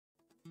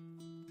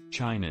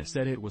China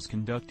said it was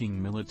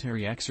conducting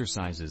military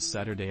exercises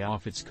Saturday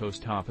off its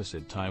coast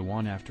opposite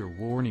Taiwan after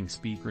warning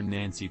Speaker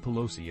Nancy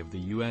Pelosi of the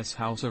U.S.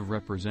 House of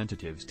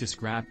Representatives to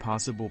scrap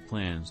possible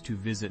plans to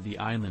visit the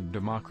island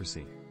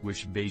democracy,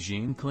 which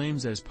Beijing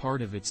claims as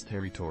part of its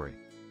territory.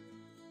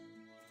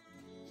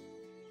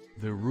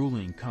 The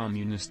ruling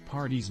Communist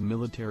Party's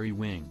military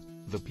wing,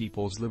 the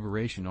People's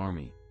Liberation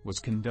Army, was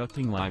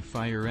conducting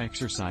live-fire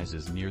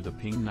exercises near the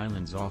Pingtan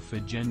Islands off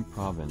Fujian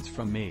province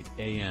from 8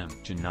 a.m.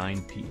 to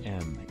 9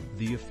 p.m.,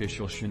 the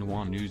official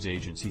Xinhua News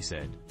Agency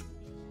said.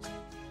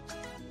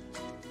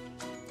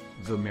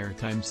 The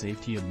Maritime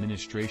Safety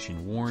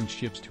Administration warned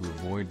ships to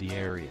avoid the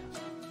area.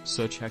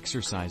 Such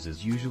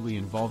exercises usually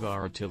involve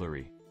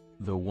artillery.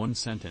 The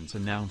one-sentence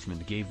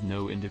announcement gave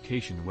no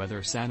indication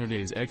whether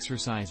Saturday's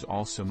exercise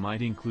also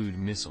might include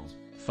missiles,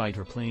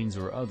 fighter planes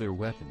or other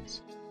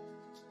weapons.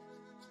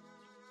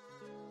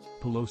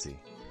 Pelosi,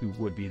 who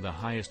would be the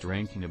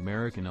highest-ranking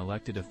American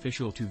elected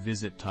official to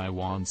visit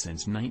Taiwan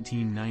since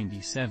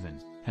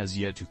 1997, has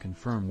yet to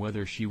confirm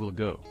whether she will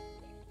go.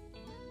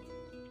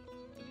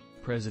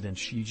 President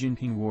Xi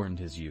Jinping warned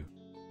his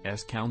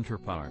U.S.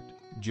 counterpart,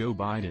 Joe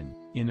Biden,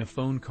 in a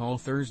phone call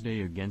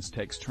Thursday against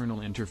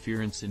external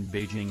interference in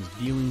Beijing's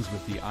dealings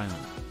with the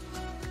island.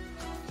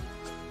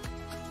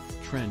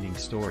 Trending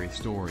story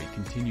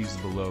continues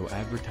below.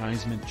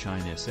 Advertisement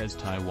China says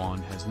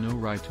Taiwan has no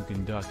right to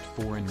conduct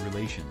foreign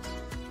relations.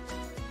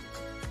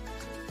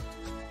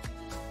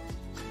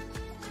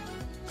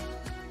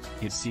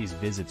 It sees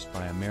visits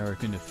by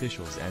American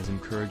officials as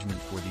encouragement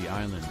for the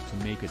island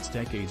to make its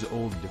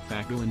decades-old de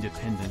facto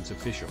independence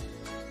official.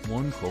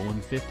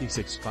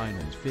 1:56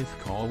 Biden's fifth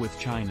call with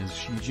China's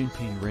Xi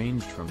Jinping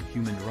ranged from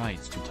human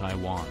rights to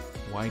Taiwan.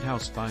 White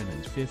House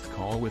Biden's fifth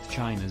call with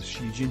China's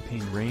Xi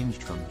Jinping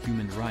ranged from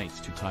human rights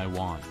to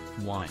Taiwan.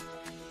 Why?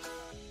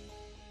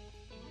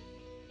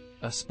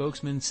 A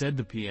spokesman said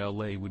the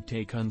PLA would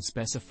take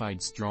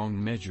unspecified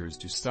strong measures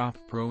to stop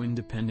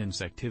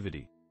pro-independence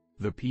activity.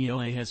 The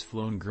PLA has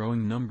flown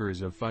growing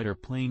numbers of fighter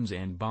planes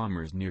and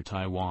bombers near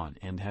Taiwan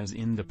and has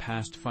in the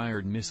past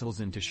fired missiles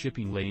into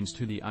shipping lanes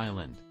to the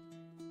island.